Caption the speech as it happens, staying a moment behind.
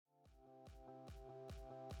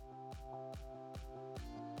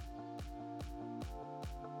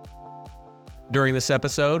During this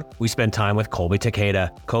episode, we spend time with Colby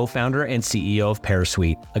Takeda, co-founder and CEO of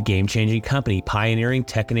PearSuite, a game-changing company pioneering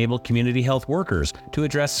tech-enabled community health workers to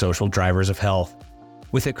address social drivers of health.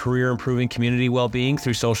 With a career improving community well-being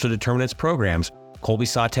through social determinants programs, Colby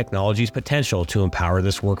saw technology's potential to empower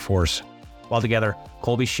this workforce. While together,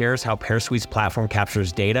 Colby shares how PearSuite's platform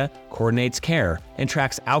captures data, coordinates care, and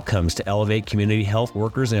tracks outcomes to elevate community health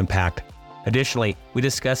workers' impact. Additionally, we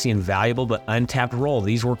discuss the invaluable but untapped role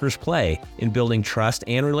these workers play in building trust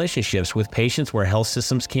and relationships with patients where health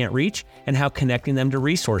systems can't reach, and how connecting them to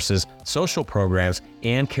resources, social programs,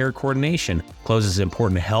 and care coordination closes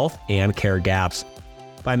important health and care gaps.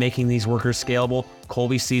 By making these workers scalable,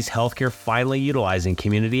 Colby sees healthcare finally utilizing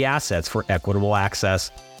community assets for equitable access.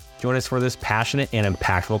 Join us for this passionate and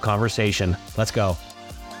impactful conversation. Let's go.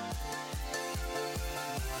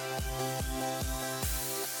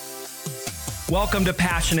 Welcome to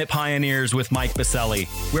Passionate Pioneers with Mike Baselli,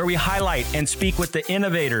 where we highlight and speak with the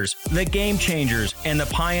innovators, the game changers, and the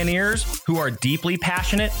pioneers who are deeply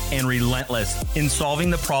passionate and relentless in solving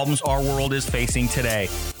the problems our world is facing today.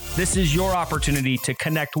 This is your opportunity to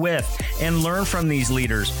connect with and learn from these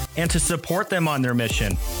leaders and to support them on their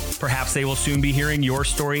mission. Perhaps they will soon be hearing your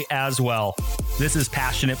story as well. This is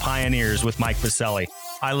Passionate Pioneers with Mike Baselli.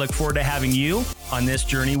 I look forward to having you on this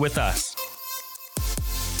journey with us.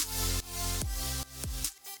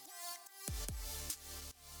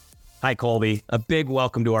 Hi, Colby. A big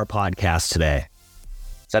welcome to our podcast today.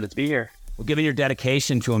 Excited to be here. Well, given your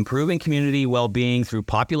dedication to improving community well-being through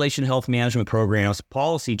population health management programs,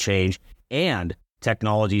 policy change, and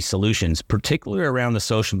technology solutions, particularly around the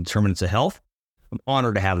social determinants of health, I'm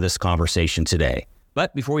honored to have this conversation today.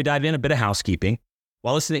 But before we dive in, a bit of housekeeping.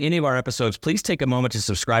 While listening to any of our episodes, please take a moment to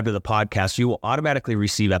subscribe to the podcast. You will automatically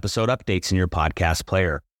receive episode updates in your podcast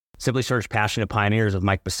player. Simply search Passionate Pioneers with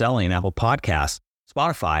Mike Baselli in Apple Podcasts,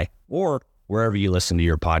 Spotify, or wherever you listen to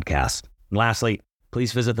your podcast. And lastly,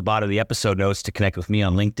 please visit the bottom of the episode notes to connect with me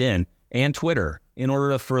on LinkedIn and Twitter in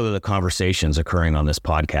order to further the conversations occurring on this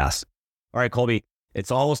podcast. All right, Colby, it's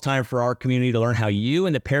almost time for our community to learn how you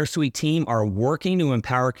and the PearSuite team are working to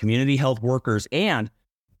empower community health workers and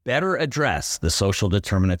better address the social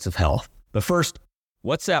determinants of health. But first,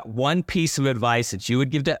 what's that one piece of advice that you would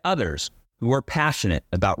give to others who are passionate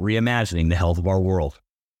about reimagining the health of our world?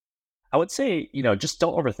 I would say, just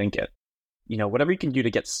don't overthink it. Whatever you can do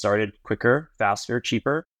to get started quicker, faster,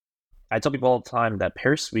 cheaper. I tell people all the time that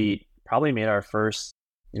PearSuite probably made our first,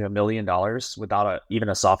 $1 million without even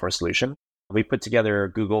a software solution. We put together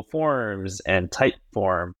Google Forms and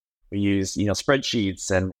Typeform. We use,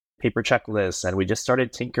 spreadsheets and paper checklists, and we just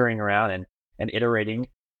started tinkering around and iterating.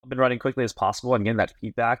 I've been running quickly as possible and getting that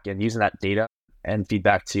feedback and using that data and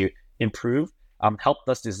feedback to improve, helped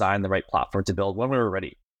us design the right platform to build when we were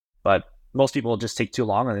ready. But most people just take too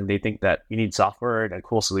long, and they think that you need software and a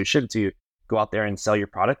cool solution to go out there and sell your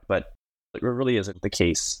product, but it really isn't the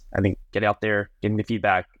case. I think get out there, getting the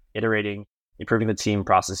feedback, iterating, improving the team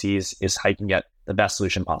processes is how you can get the best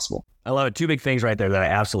solution possible. I love it. Two big things right there that I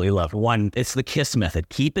absolutely love. One, it's the KISS method.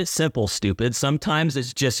 Keep it simple, stupid. Sometimes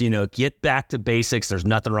it's just, get back to basics. There's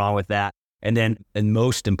nothing wrong with that. And then, and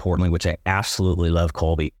most importantly, which I absolutely love,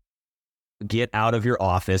 Colby, get out of your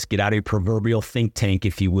office, get out of your proverbial think tank,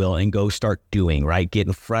 if you will, and go start doing, right? Get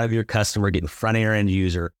in front of your customer, get in front of your end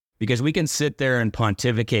user, because we can sit there and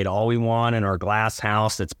pontificate all we want in our glass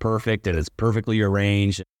house that's perfect and it's perfectly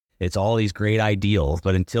arranged. It's all these great ideals,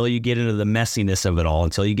 but until you get into the messiness of it all,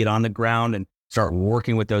 until you get on the ground and start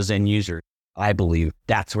working with those end users, I believe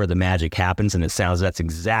that's where the magic happens. And it sounds that's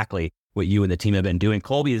exactly what you and the team have been doing.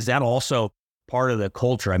 Colby, is that also part of the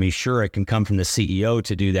culture? I mean, sure, it can come from the CEO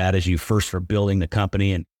to do that as you first were building the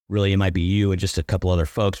company, and really it might be you and just a couple other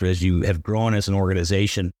folks, but as you have grown as an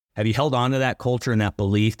organization, have you held on to that culture and that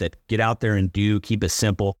belief that get out there and do, keep it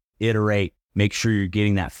simple, iterate, make sure you're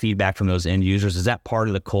getting that feedback from those end users? Is that part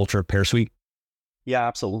of the culture of PearSuite? Yeah,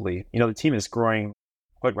 absolutely. The team is growing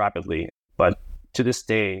quite rapidly, but to this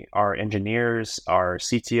day, our engineers, our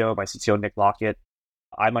CTO, my CTO, Nick Lockett,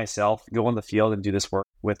 I myself go in the field and do this work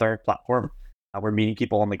with our platform. We're meeting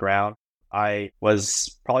people on the ground. I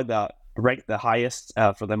was probably ranked the highest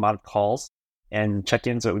for the amount of calls and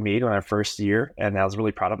check-ins that we made in our first year. And I was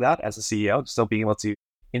really proud of that as a CEO, still being able to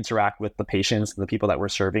interact with the patients and the people that we're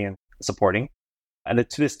serving and supporting. And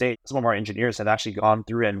to this day, some of our engineers have actually gone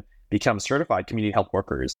through and become certified community health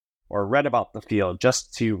workers or read about the field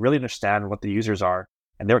just to really understand what the users are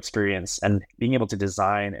and their experience, and being able to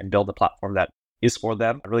design and build a platform that is for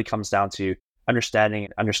them. It really comes down to understanding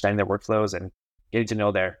their workflows and getting to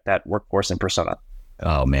know that workforce and persona.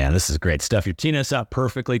 Oh man, this is great stuff. You're teeing us up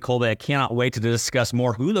perfectly, Colby. I cannot wait to discuss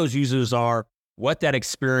more who those users are, what that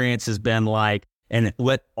experience has been like, and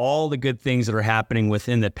what all the good things that are happening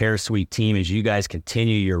within the PearSuite team as you guys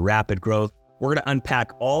continue your rapid growth. We're going to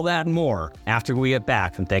unpack all that and more after we get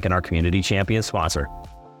back from thanking our community champion sponsor.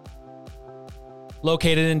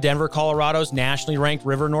 Located in Denver, Colorado's nationally ranked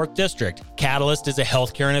River North District, Catalyst is a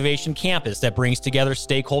healthcare innovation campus that brings together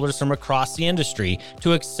stakeholders from across the industry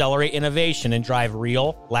to accelerate innovation and drive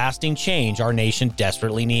real, lasting change our nation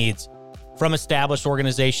desperately needs. From established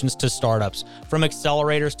organizations to startups, from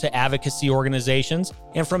accelerators to advocacy organizations,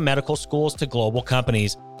 and from medical schools to global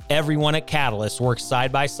companies, everyone at Catalyst works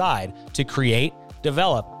side by side to create,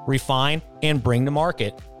 develop, refine, and bring to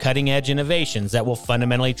market cutting-edge innovations that will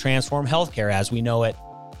fundamentally transform healthcare as we know it.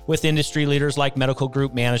 With industry leaders like Medical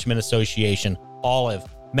Group Management Association, Olive,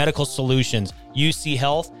 Medical Solutions, UC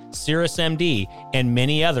Health, CirrusMD, and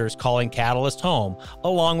many others calling Catalyst home,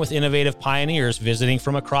 along with innovative pioneers visiting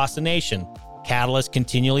from across the nation, Catalyst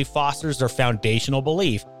continually fosters their foundational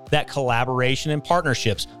belief that collaboration and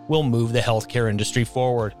partnerships will move the healthcare industry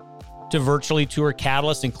forward. To virtually tour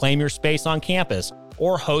Catalyst and claim your space on campus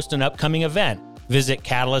or host an upcoming event, visit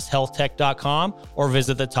catalysthealthtech.com or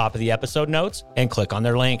visit the top of the episode notes and click on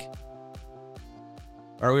their link.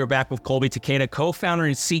 All right, we are back with Colby Takeda, co-founder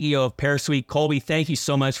and CEO of PearSuite. Colby, thank you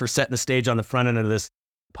so much for setting the stage on the front end of this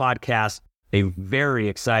podcast. A very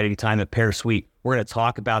exciting time at PearSuite. We're going to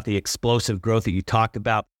talk about the explosive growth that you talked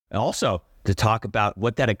about, and also to talk about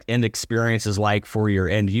what that end experience is like for your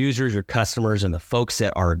end users, your customers, and the folks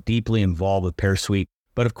that are deeply involved with PearSuite.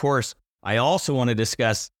 But of course, I also want to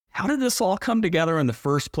discuss, how did this all come together in the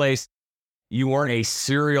first place? You weren't a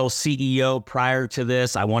serial CEO prior to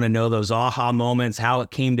this. I want to know those aha moments, how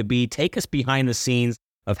it came to be. Take us behind the scenes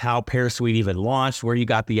of how PearSuite even launched, where you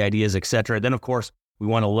got the ideas, et cetera. Then, of course, we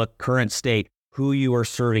want to look current state, who you are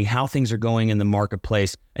serving, how things are going in the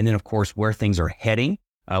marketplace, and then, of course, where things are heading.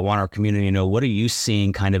 I want our community to know, what are you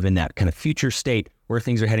seeing kind of in that kind of future state, where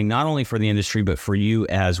things are heading, not only for the industry, but for you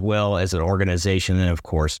as well as an organization, and, of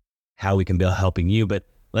course, how we can be helping you. But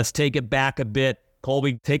let's take it back a bit.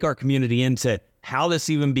 Colby, take our community into how this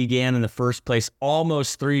even began in the first place.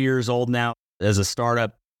 Almost 3 years old now as a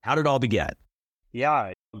startup. How did it all begin?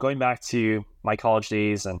 Yeah, going back to my college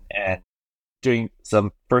days and doing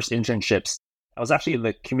some first internships, I was actually in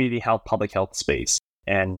the community health, public health space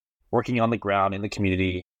and working on the ground in the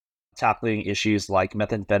community, tackling issues like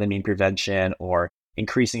methamphetamine prevention or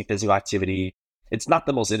increasing physical activity. It's not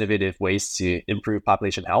the most innovative ways to improve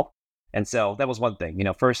population health. And so that was one thing.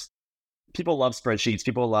 First, people love spreadsheets,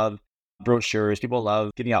 people love brochures, people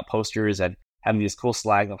love getting out posters and having these cool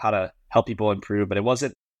slang of how to help people improve, but it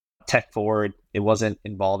wasn't tech forward. It wasn't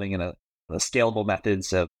involving in a scalable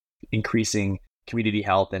methods of increasing community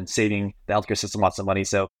health and saving the healthcare system lots of money.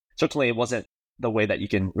 So certainly it wasn't the way that you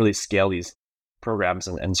can really scale these programs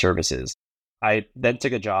and services. I then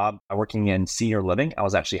took a job working in senior living. I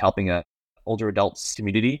was actually helping a older adults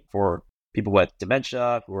community for people with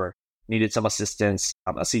dementia who needed some assistance,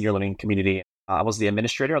 a senior living community. I was the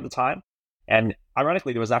administrator at the time. And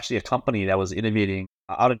ironically, there was actually a company that was innovating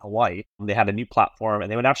out in Hawaii. They had a new platform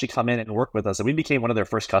and they would actually come in and work with us. And we became one of their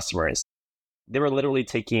first customers. They were literally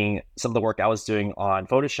taking some of the work I was doing on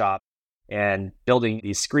Photoshop and building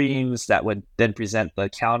these screens that would then present the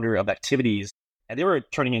calendar of activities. And they were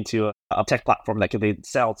turning into a tech platform that could then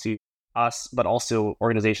sell to us, but also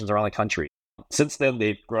organizations around the country. Since then,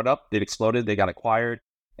 they've grown up, they've exploded, they got acquired.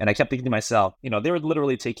 And I kept thinking to myself, they were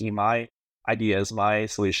literally taking my ideas, my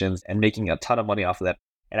solutions, and making a ton of money off of that.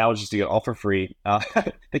 And I was just doing it all for free.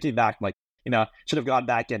 Thinking back, should have gone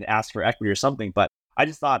back and asked for equity or something. But I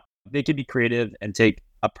just thought they could be creative and take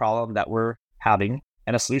a problem that we're having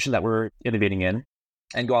and a solution that we're innovating in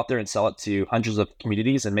and go out there and sell it to hundreds of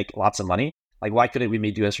communities and make lots of money. Like, why couldn't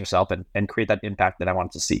we do this ourselves and create that impact that I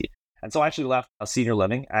wanted to see? And so I actually left senior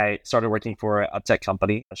living. I started working for a tech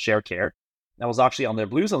company, ShareCare. I was actually on their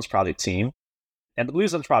Blue Zones project team. And the Blue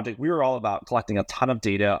Zones project, we were all about collecting a ton of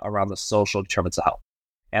data around the social determinants of health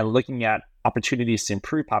and looking at opportunities to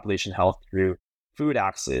improve population health through food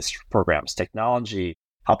access programs, technology,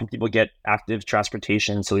 helping people get active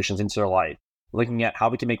transportation solutions into their life, looking at how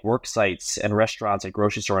we can make work sites and restaurants and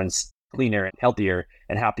grocery stores cleaner and healthier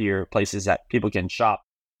and happier places that people can shop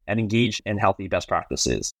and engage in healthy best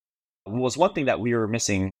practices. Was one thing that we were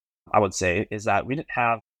missing, I would say, is that we didn't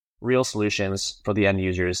have real solutions for the end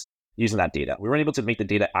users using that data. We weren't able to make the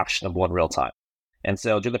data actionable in real time. And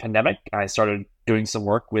so during the pandemic, I started doing some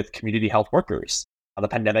work with community health workers. The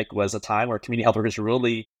pandemic was a time where community health workers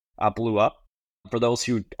really blew up. For those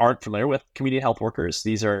who aren't familiar with community health workers,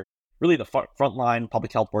 these are really the frontline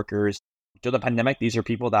public health workers. During the pandemic, these are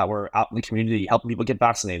people that were out in the community helping people get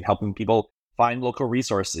vaccinated, helping people find local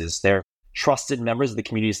resources. They're trusted members of the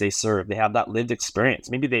communities they serve. They have that lived experience.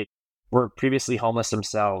 Maybe they were previously homeless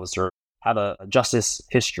themselves or have a justice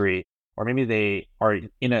history, or maybe they are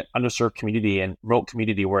in an underserved community and remote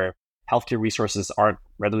community where healthcare resources aren't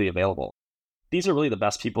readily available. These are really the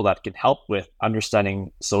best people that can help with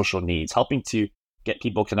understanding social needs, helping to get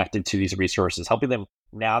people connected to these resources, helping them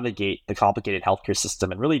navigate the complicated healthcare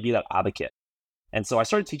system and really be that advocate. And so I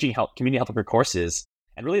started teaching community health worker courses,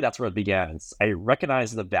 and really that's where it began. I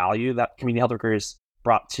recognized the value that community health workers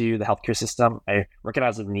brought to the healthcare system. I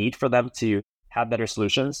recognized the need for them to have better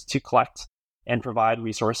solutions to collect and provide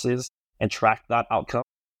resources and track that outcome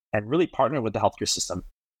and really partner with the healthcare system.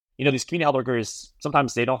 These community health workers,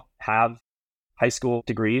 sometimes they don't have high school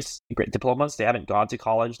degrees, great diplomas. They haven't gone to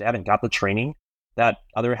college. They haven't got the training that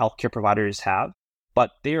other healthcare providers have,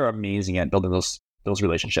 but they are amazing at building those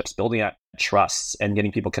relationships, building at trusts and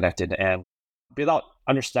getting people connected. And without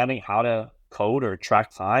understanding how to code or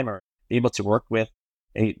track time or be able to work with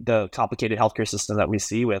the complicated healthcare system that we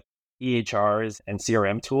see with EHRs and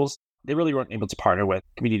CRM tools, they really weren't able to partner with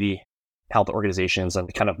community health organizations and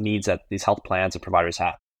the kind of needs that these health plans and providers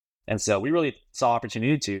have. And so we really saw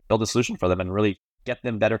opportunity to build a solution for them and really get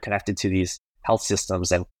them better connected to these health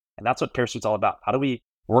systems. And that's what ParaSuite's all about. How do we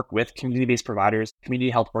work with community-based providers,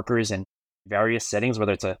 community health workers in various settings,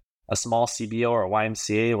 whether it's a small CBO or a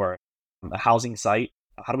YMCA or a housing site?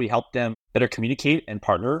 How do we help them better communicate and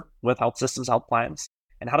partner with health systems, health plans?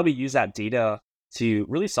 And how do we use that data to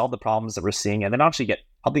really solve the problems that we're seeing and then actually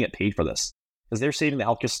help them get paid for this? Because they're saving the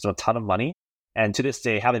healthcare system a ton of money. And to this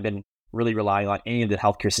day, haven't been really relying on any of the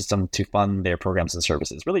healthcare system to fund their programs and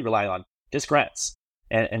services, really relying on just grants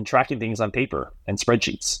and tracking things on paper and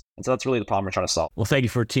spreadsheets. And so that's really the problem we're trying to solve. Well, thank you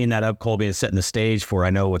for teeing that up, Colby, and setting the stage for, I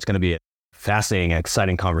know, what's going to be a fascinating and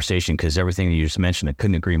exciting conversation, because everything that you just mentioned, I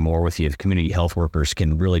couldn't agree more with you. The community health workers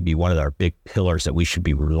can really be one of our big pillars that we should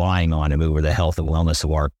be relying on to move over the health and wellness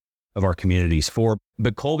of our communities for.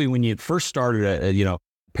 But Colby, when you first started,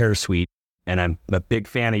 ParaSuite, and I'm a big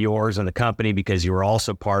fan of yours and the company because you were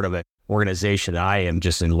also part of an organization that I am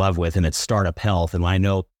just in love with, and it's Startup Health. And I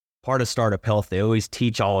know part of Startup Health, they always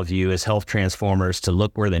teach all of you as health transformers to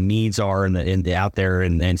look where the needs are out there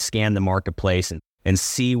and scan the marketplace and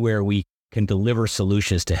see where we can deliver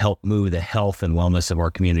solutions to help move the health and wellness of our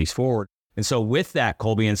communities forward. And so with that,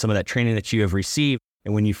 Colby, and some of that training that you have received,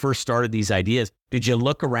 and when you first started these ideas, did you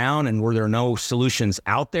look around and were there no solutions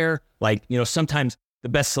out there? Like, sometimes the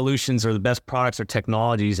best solutions or the best products or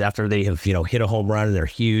technologies after they have, hit a home run and they're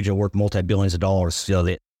huge and worth multi-billions of dollars. So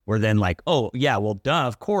they were then like, oh yeah, well, duh,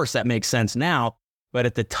 of course that makes sense now. But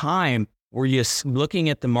at the time, were you looking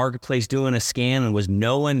at the marketplace doing a scan and was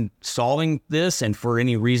no one solving this, and for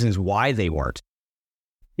any reasons why they weren't?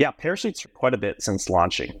 Yeah, ParaSuite's quite a bit since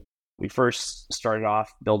launching. We first started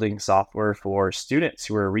off building software for students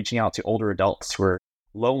who were reaching out to older adults who were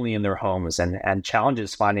lonely in their homes and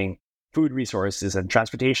challenges finding food resources and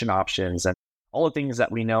transportation options and all the things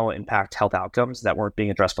that we know impact health outcomes that weren't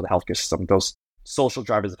being addressed by the healthcare system, those social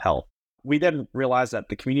drivers of health. We then realized that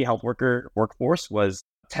the community health worker workforce was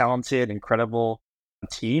a talented, incredible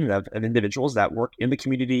team of individuals that work in the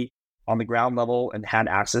community on the ground level and had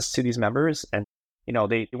access to these members. And,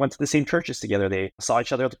 they went to the same churches together. They saw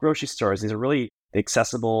each other at the grocery stores. These are really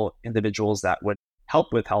accessible individuals that would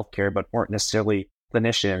help with healthcare, but weren't necessarily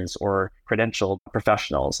clinicians or credentialed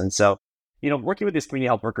professionals. And so, working with these community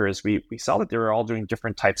health workers, we saw that they were all doing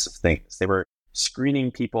different types of things. They were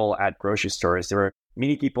screening people at grocery stores. They were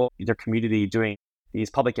meeting people in their community, doing these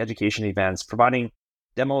public education events, providing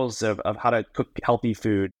demos of how to cook healthy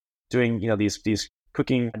food, doing, these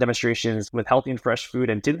cooking demonstrations with healthy and fresh food,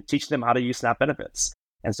 and didn't teach them how to use SNAP benefits.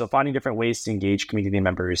 And so finding different ways to engage community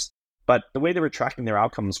members. But the way they were tracking their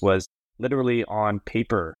outcomes was literally on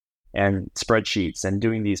paper and spreadsheets and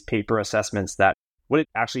doing these paper assessments that wouldn't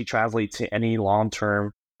actually translate to any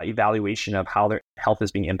long-term evaluation of how their health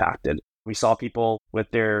is being impacted. We saw people with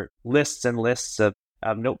their lists and lists of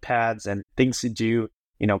notepads and things to do,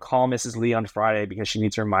 call Mrs. Lee on Friday because she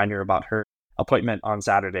needs a reminder about her appointment on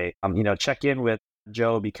Saturday. Check in with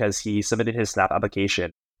Joe because he submitted his SNAP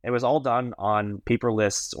application. It was all done on paper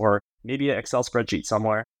lists or maybe an Excel spreadsheet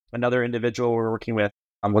somewhere. Another individual we're working with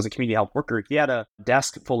was a community health worker. He had a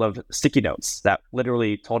desk full of sticky notes that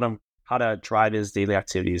literally told him how to drive his daily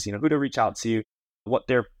activities, who to reach out to, what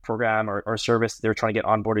their program or service they were trying to get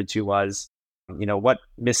onboarded to was, what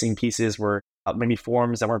missing pieces were, maybe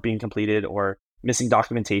forms that weren't being completed or missing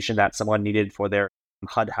documentation that someone needed for their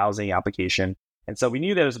HUD housing application. And so we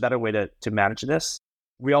knew there was a better way to manage this.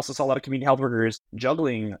 We also saw a lot of community health workers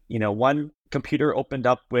juggling, one computer opened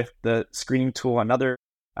up with the screening tool, another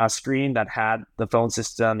screen that had the phone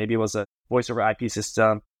system, maybe it was a voice over IP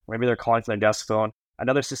system, or maybe they're calling from their desk phone,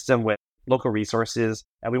 another system with local resources,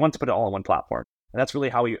 and we want to put it all in one platform. And that's really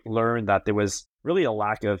how we learned that there was really a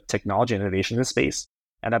lack of technology and innovation in this space.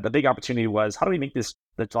 And that the big opportunity was, how do we make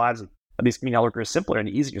the lives of these community health workers simpler and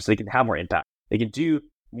easier so they can have more impact? They can do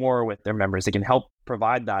more with their members. They can help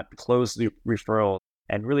provide that closed loop referral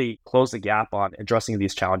and really close the gap on addressing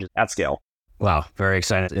these challenges at scale. Wow, very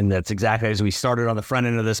excited. And that's exactly as we started on the front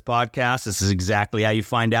end of this podcast. This is exactly how you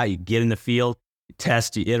find out. You get in the field, you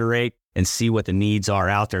test, you iterate, and see what the needs are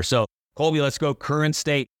out there. So, Colby, let's go current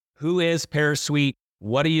state. Who is PearSuite?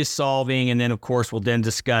 What are you solving? And then, of course, we'll then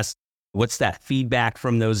discuss what's that feedback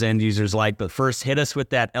from those end users like. But first, hit us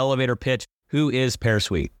with that elevator pitch. Who is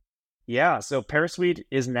PearSuite? Yeah, so PearSuite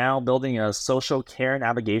is now building a social care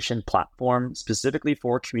navigation platform specifically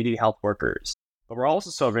for community health workers. But we're also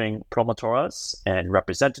serving promotoras and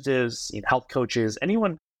representatives, health coaches,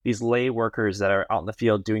 anyone, these lay workers that are out in the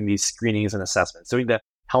field doing these screenings and assessments, doing the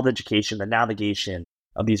health education, the navigation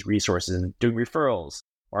of these resources, and doing referrals,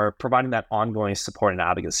 or providing that ongoing support and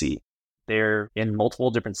advocacy. They're in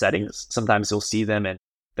multiple different settings. Sometimes you'll see them in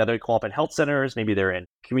federally qualified health centers. Maybe they're in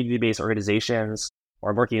community-based organizations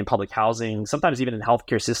or working in public housing, sometimes even in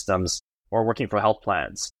healthcare systems or working for health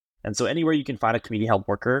plans. And so anywhere you can find a community health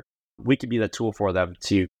worker, we could be the tool for them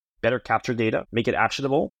to better capture data, make it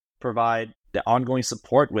actionable, provide the ongoing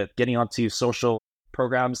support with getting onto social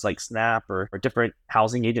programs like SNAP or different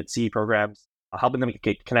housing agency programs, helping them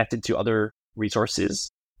get connected to other resources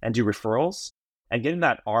and do referrals, and getting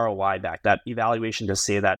that ROI back, that evaluation to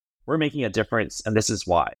say that we're making a difference and this is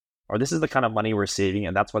why, or this is the kind of money we're saving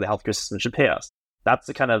and that's why the healthcare system should pay us. That's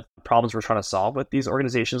the kind of problems we're trying to solve with these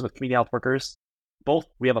organizations, with community health workers. Both,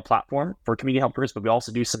 we have a platform for community health workers, but we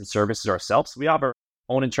also do some services ourselves. We have our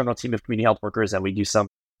own internal team of community health workers, and we do some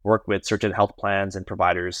work with certain health plans and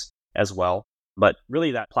providers as well. But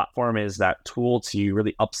really, that platform is that tool to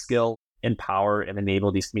really upskill, empower, and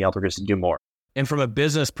enable these community health workers to do more. And from a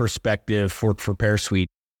business perspective for PearSuite,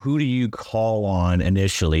 who do you call on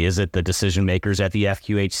initially? Is it the decision makers at the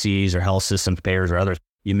FQHCs or health systems payers or others?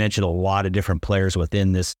 You mentioned a lot of different players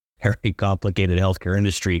within this very complicated healthcare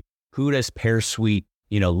industry. Who does PearSuite,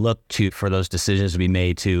 look to for those decisions to be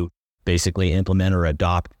made to basically implement or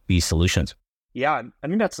adopt these solutions? Yeah, I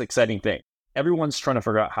think that's the exciting thing. Everyone's trying to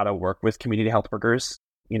figure out how to work with community health workers,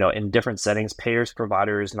 in different settings, payers,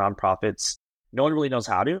 providers, nonprofits. No one really knows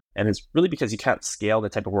how to. And it's really because you can't scale the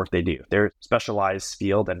type of work they do. They're a specialized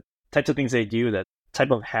field, and types of things they do, that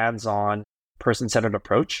type of hands-on, person-centered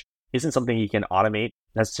approach isn't something you can automate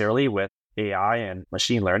necessarily with AI and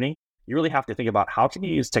machine learning. You really have to think about how can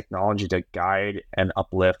you use technology to guide and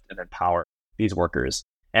uplift and empower these workers.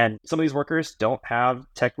 And some of these workers don't have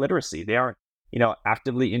tech literacy. They aren't,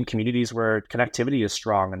 actively in communities where connectivity is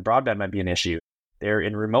strong and broadband might be an issue. They're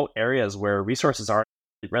in remote areas where resources aren't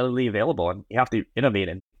readily available, and you have to innovate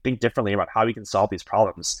and think differently about how we can solve these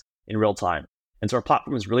problems in real time. And so our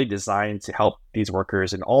platform is really designed to help these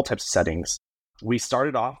workers in all types of settings. We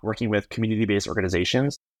started off working with community-based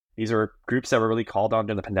organizations. These are groups that were really called on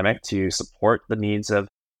during the pandemic to support the needs of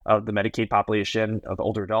the Medicaid population, of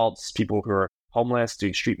older adults, people who are homeless,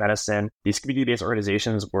 doing street medicine. These community-based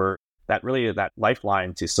organizations were that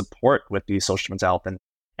lifeline to support with these social mental health.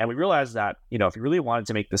 And we realized that, if you really wanted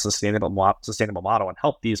to make this a sustainable model and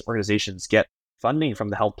help these organizations get funding from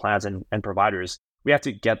the health plans and providers, we had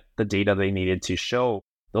to get the data they needed to show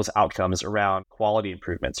those outcomes around quality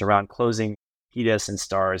improvements, around closing HEDIS and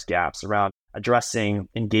STARS gaps, around addressing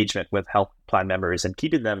engagement with health plan members and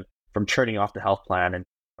keeping them from churning off the health plan, and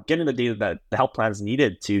getting the data that the health plans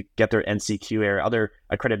needed to get their NCQA or other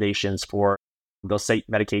accreditations for those state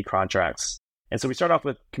Medicaid contracts. And so we started off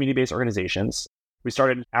with community-based organizations. We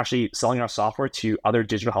started actually selling our software to other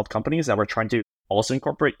digital health companies that were trying to also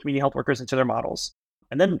incorporate community health workers into their models.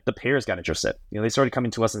 And then the payers got interested. They started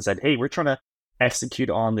coming to us and said, hey, we're trying to execute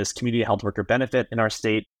on this community health worker benefit in our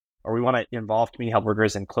state, or we want to involve community health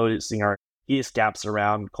workers in closing our HEDIS gaps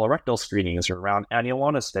around colorectal screenings, or around annual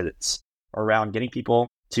wellness visits, or around getting people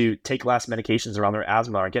to take less medications around their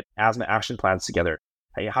asthma, or get asthma action plans together.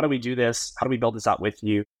 Hey, how do we do this? How do we build this out with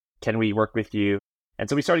you? Can we work with you? And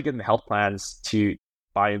so we started getting the health plans to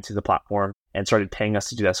buy into the platform and started paying us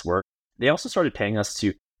to do this work. They also started paying us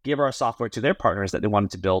to give our software to their partners that they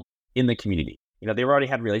wanted to build in the community. They already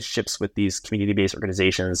had relationships with these community-based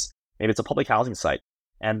organizations. Maybe it's a public housing site.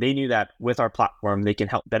 And they knew that with our platform, they can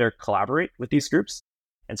help better collaborate with these groups.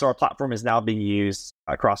 And so our platform is now being used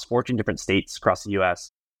across 14 different states across the US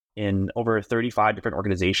in over 35 different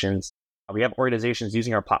organizations. We have organizations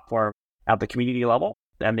using our platform at the community level,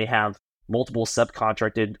 and they have multiple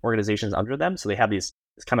subcontracted organizations under them. So they have this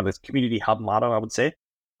community hub model, I would say.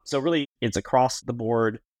 So really, it's across the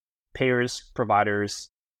board payers, providers,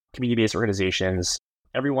 community-based organizations,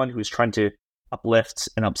 everyone who's trying to uplift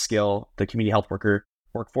and upskill the community health worker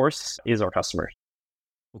workforce is our customer.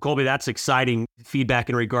 Well, Colby, that's exciting feedback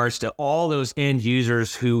in regards to all those end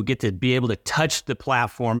users who get to be able to touch the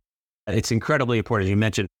platform. It's incredibly important, as you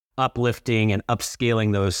mentioned, uplifting and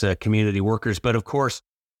upscaling those community workers. But of course,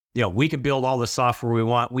 we can build all the software we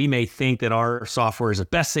want. We may think that our software is the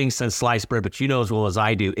best thing since sliced bread, but you know as well as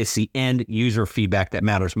I do, it's the end user feedback that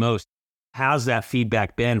matters most. How's that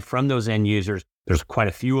feedback been from those end users? There's quite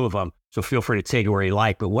a few of them, so feel free to take it where you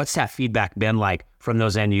like. But what's that feedback been like from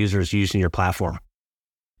those end users using your platform?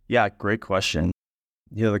 Yeah, great question.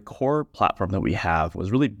 The core platform that we have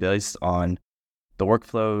was really based on the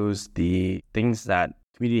workflows, the things that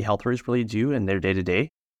community health workers really do in their day-to-day.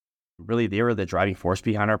 Really, they were the driving force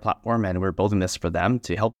behind our platform, and we're building this for them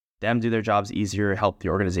to help them do their jobs easier, help the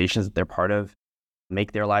organizations that they're part of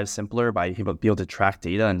make their lives simpler by being able to track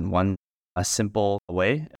data in a simple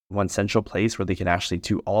way, one central place where they can actually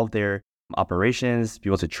do all of their operations, be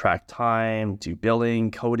able to track time, do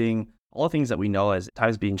billing, coding, all the things that we know as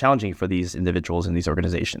times being challenging for these individuals in these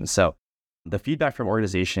organizations. So the feedback from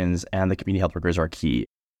organizations and the community health workers are key.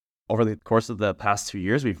 Over the course of the past 2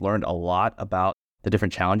 years, we've learned a lot about the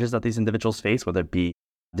different challenges that these individuals face, whether it be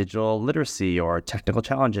digital literacy or technical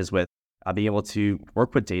challenges with being able to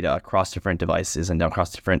work with data across different devices and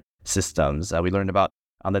across different systems. We learned about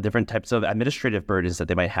the different types of administrative burdens that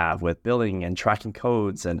they might have with billing and tracking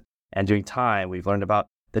codes and doing time. We've learned about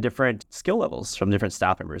the different skill levels from different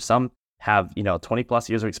staff members. Some have 20 plus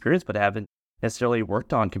years of experience, but haven't necessarily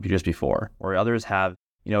worked on computers before, or others have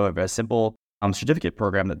a simple certificate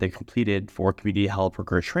program that they completed for community health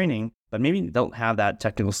worker training, but maybe don't have that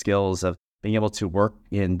technical skills of being able to work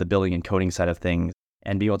in the billing and coding side of things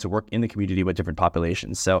and be able to work in the community with different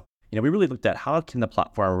populations. So, we really looked at how can the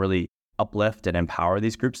platform really uplift and empower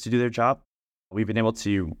these groups to do their job. We've been able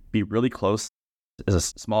to be really close as a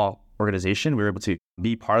small organization. We were able to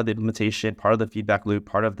be part of the implementation, part of the feedback loop,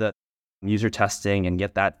 part of the user testing, and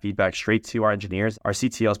get that feedback straight to our engineers. Our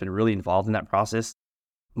CTO has been really involved in that process.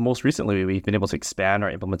 Most recently, we've been able to expand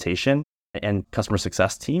our implementation and customer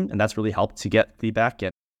success team, and that's really helped to get feedback,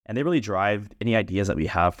 and they really drive any ideas that we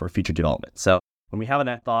have for future development. So when we have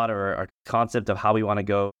a thought or a concept of how we want to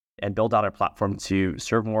go and build out our platform to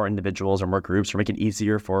serve more individuals or more groups or make it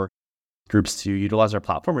easier for groups to utilize our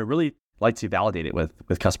platform, we really like to validate it with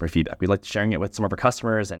customer feedback. We like sharing it with some of our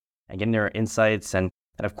customers and getting their insights. And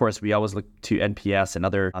of course, we always look to NPS and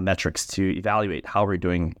other metrics to evaluate how we're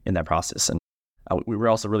doing in that process. And we were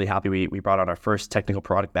also really happy we brought on our first technical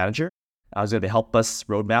product manager who's going to help us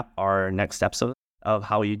roadmap our next steps of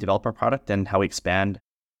how we develop our product and how we expand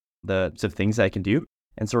the sort of things that it can do.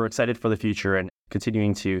 And so we're excited for the future and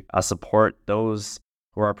continuing to support those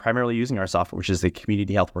who are primarily using our software, which is the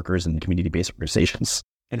community health workers and the community-based organizations.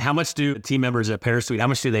 And how much do team members at ParaSuite, how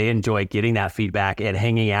much do they enjoy getting that feedback and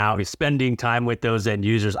hanging out, spending time with those end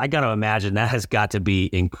users? I got to imagine that has got to be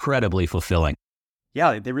incredibly fulfilling.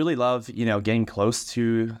 Yeah, they really love, getting close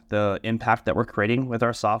to the impact that we're creating with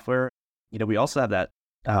our software. We also have that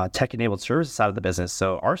tech-enabled services side of the business.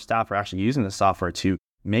 So our staff are actually using the software to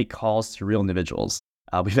make calls to real individuals.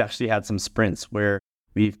 We've actually had some sprints where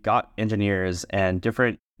we've got engineers and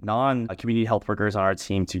different non-community health workers on our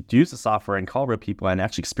team to use the software and call real people and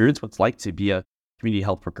actually experience what it's like to be a community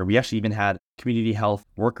health worker. We actually even had community health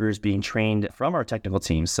workers being trained from our technical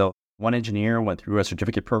team. So one engineer went through a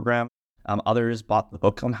certificate program. Others bought the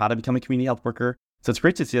book on how to become a community health worker. So it's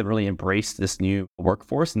great to see them really embrace this new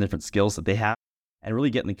workforce and different skills that they have and really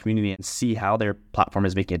get in the community and see how their platform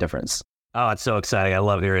is making a difference. Oh, it's so exciting. I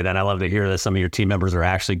love hearing that. I love to hear that some of your team members are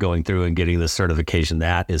actually going through and getting this certification.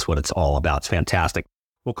 That is what it's all about. It's fantastic.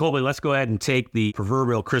 Well, Colby, let's go ahead and take the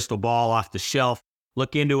proverbial crystal ball off the shelf,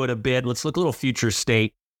 look into it a bit. Let's look a little future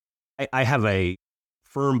state. I have a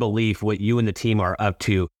firm belief what you and the team are up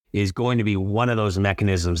to is going to be one of those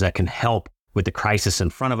mechanisms that can help with the crisis in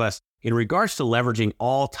front of us in regards to leveraging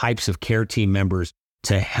all types of care team members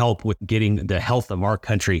to help with getting the health of our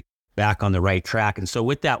country back on the right track. And so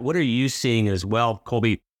with that, what are you seeing as well,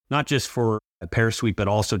 Colby, not just for ParaSuite, but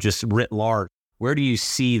also just writ large? Where do you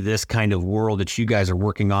see this kind of world that you guys are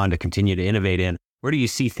working on to continue to innovate in? Where do you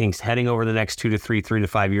see things heading over the next 2 to 3 to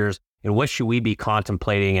 5 years? And what should we be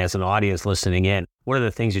contemplating as an audience listening in? What are the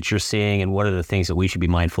things that you're seeing and what are the things that we should be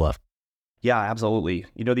mindful of? Yeah, absolutely.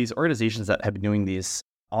 These organizations that have been doing these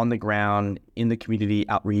on the ground, in the community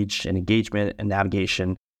outreach and engagement and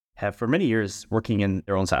navigation have for many years working in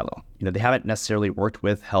their own silo. They haven't necessarily worked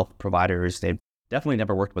with health providers. They've definitely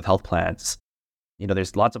never worked with health plans.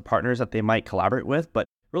 There's lots of partners that they might collaborate with, but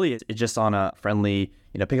really it's just on a friendly,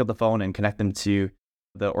 pick up the phone and connect them to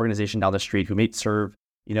the organization down the street who may serve,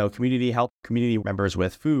 community health, community members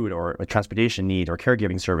with food or a transportation need or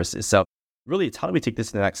caregiving services. So really, it's how do we take this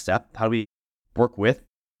to the next step? How do we work with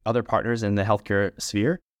other partners in the healthcare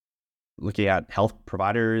sphere, looking at health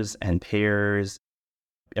providers and payers,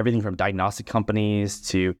 everything from diagnostic companies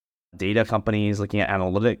to data companies, looking at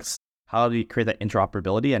analytics. How do we create that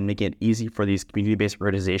interoperability and make it easy for these community-based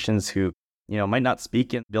organizations who, might not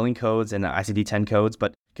speak in billing codes and ICD-10 codes,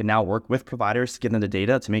 but can now work with providers to give them the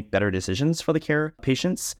data to make better decisions for the care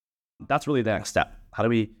patients? That's really the next step. How do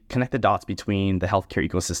we connect the dots between the healthcare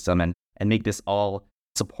ecosystem and make this all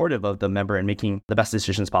supportive of the member and making the best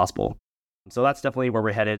decisions possible? So that's definitely where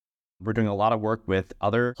we're headed. We're doing a lot of work with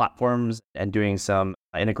other platforms and doing some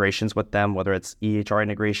integrations with them, whether it's EHR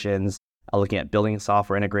integrations, looking at billing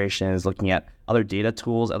software integrations, looking at other data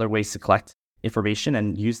tools, other ways to collect information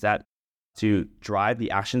and use that to drive the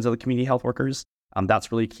actions of the community health workers.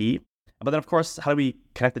 That's really key. But then, of course, how do we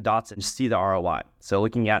connect the dots and see the ROI? So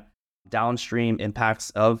looking at downstream impacts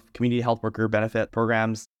of community health worker benefit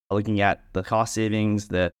programs, looking at the cost savings,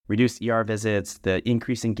 the reduced ER visits, the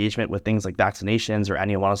increased engagement with things like vaccinations or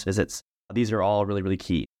annual wellness visits. These are all really, really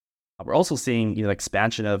key. We're also seeing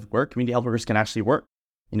expansion of where community health workers can actually work.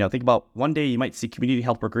 Think about one day you might see community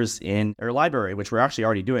health workers in your library, which we're actually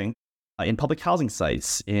already doing, in public housing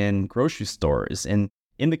sites, in grocery stores, in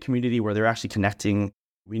the community where they're actually connecting.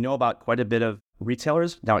 We know about quite a bit of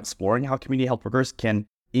retailers now exploring how community health workers can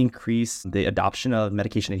increase the adoption of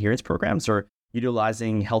medication adherence programs or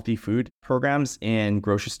utilizing healthy food programs in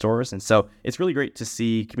grocery stores. And so it's really great to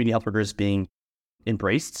see community health workers being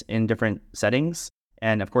embraced in different settings.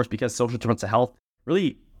 And of course, because social determinants of health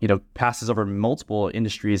really, passes over multiple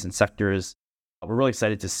industries and sectors, we're really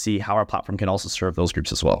excited to see how our platform can also serve those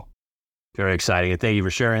groups as well. Very exciting. And thank you for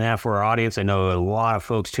sharing that for our audience. I know a lot of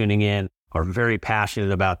folks tuning in are very passionate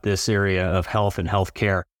about this area of health and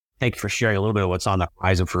healthcare. Thank you for sharing a little bit of what's on the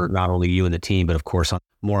horizon for not only you and the team, but of course,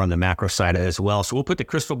 more on the macro side as well. So we'll put the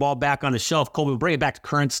crystal ball back on the shelf. Colby, we'll bring it back to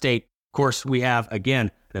current state. Of course, we have, again,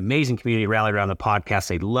 an amazing community rally around the podcast.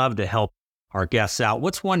 They'd love to help our guests out.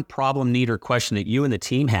 What's one problem, need, or question that you and the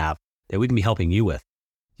team have that we can be helping you with?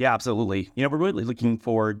 Yeah, absolutely. We're really looking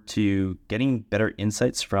forward to getting better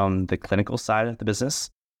insights from the clinical side of the business.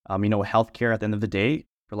 Healthcare at the end of the day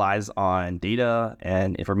relies on data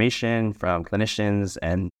and information from clinicians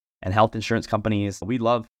and health insurance companies. We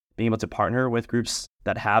love being able to partner with groups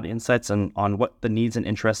that have insights on what the needs and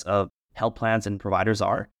interests of health plans and providers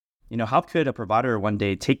are. How could a provider one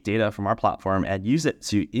day take data from our platform and use it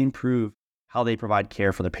to improve how they provide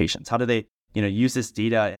care for their patients? How do they, use this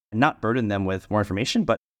data and not burden them with more information,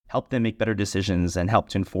 but help them make better decisions and help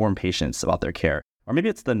to inform patients about their care? Or maybe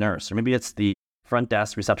it's the nurse, or maybe it's the front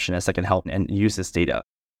desk receptionist that can help and use this data.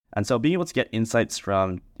 And so being able to get insights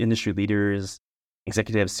from industry leaders,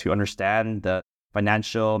 executives who understand the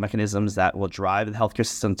financial mechanisms that will drive the healthcare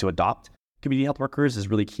system to adopt community health workers is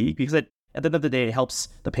really key, because at the end of the day, it helps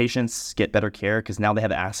the patients get better care because now they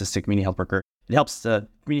have access to a community health worker. It helps the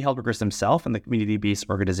community health workers themselves and the community-based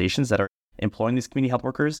organizations that are employing these community health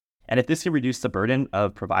workers. And if this can reduce the burden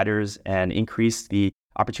of providers and increase the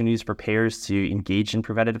opportunities for payers to engage in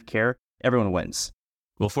preventative care, everyone wins.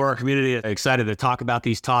 Well, for our community, excited to talk about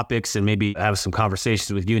these topics and maybe have some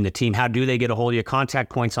conversations with you and the team. How do they get a hold of you? Contact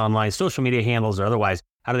points online, social media handles, or otherwise,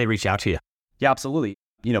 how do they reach out to you? Yeah, absolutely.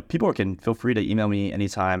 People can feel free to email me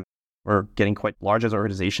anytime. We're getting quite large as an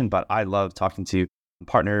organization, but I love talking to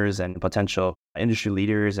partners and potential industry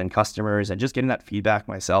leaders and customers and just getting that feedback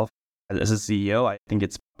myself. As a CEO, I think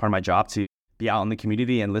it's part of my job to be out in the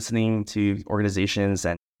community and listening to organizations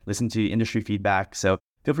and listen to industry feedback. So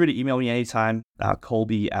feel free to email me anytime,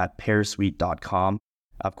 colby@pearsuite.com.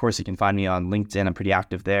 Of course, you can find me on LinkedIn. I'm pretty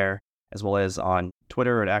active there, as well as on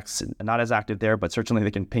Twitter and X. Not as active there, but certainly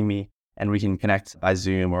they can ping me and we can connect by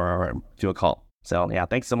Zoom or do a call. So yeah,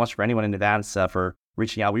 thanks so much for anyone in advance for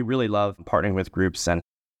reaching out. We really love partnering with groups and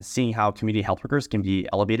seeing how community health workers can be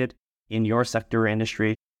elevated in your sector or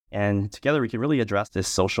industry. And together we can really address this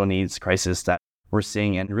social needs crisis that we're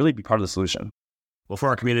seeing and really be part of the solution. Well, for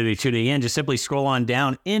our community tuning in, just simply scroll on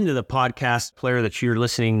down into the podcast player that you're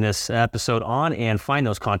listening this episode on and find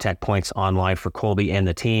those contact points online for Colby and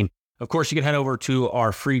the team. Of course, you can head over to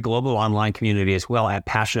our free global online community as well at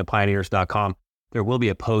passionatepioneers.com. There will be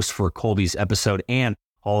a post for Colby's episode and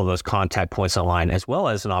all of those contact points online, as well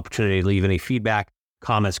as an opportunity to leave any feedback,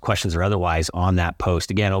 comments, questions, or otherwise on that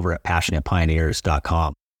post. Again, over at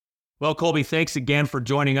passionatepioneers.com. Well, Colby, thanks again for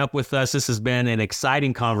joining up with us. This has been an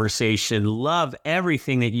exciting conversation. Love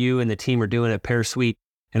everything that you and the team are doing at PearSuite.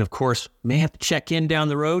 And of course, may have to check in down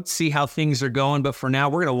the road, see how things are going. But for now,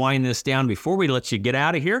 we're going to wind this down. Before we let you get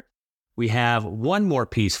out of here, we have one more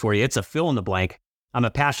piece for you. It's a fill in the blank. I'm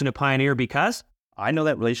a passionate pioneer because I know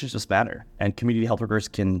that relationships matter, and community health workers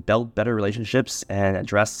can build better relationships and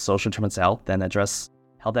address social determinants of health and address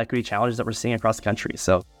health equity challenges that we're seeing across the country.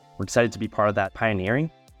 So we're excited to be part of that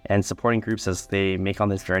pioneering and supporting groups as they make on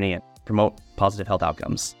this journey and promote positive health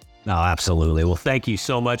outcomes. No, absolutely. Well, thank you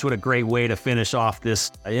so much. What a great way to finish off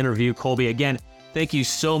this interview, Colby. Again, thank you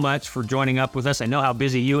so much for joining up with us. I know how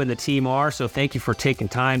busy you and the team are, so thank you for taking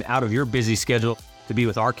time out of your busy schedule to be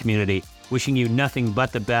with our community. Wishing you nothing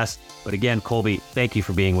but the best. But again, Colby, thank you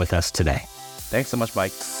for being with us today. Thanks so much,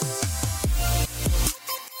 Mike.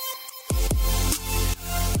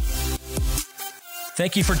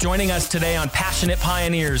 Thank you for joining us today on Passionate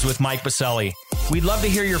Pioneers with Mike Baselli. We'd love to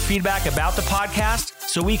hear your feedback about the podcast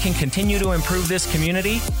so we can continue to improve this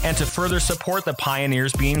community and to further support the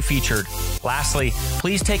pioneers being featured. Lastly,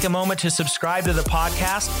 please take a moment to subscribe to the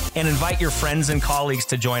podcast and invite your friends and colleagues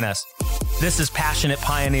to join us. This is Passionate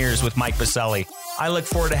Pioneers with Mike Baselli. I look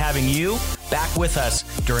forward to having you back with us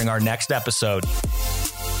during our next episode.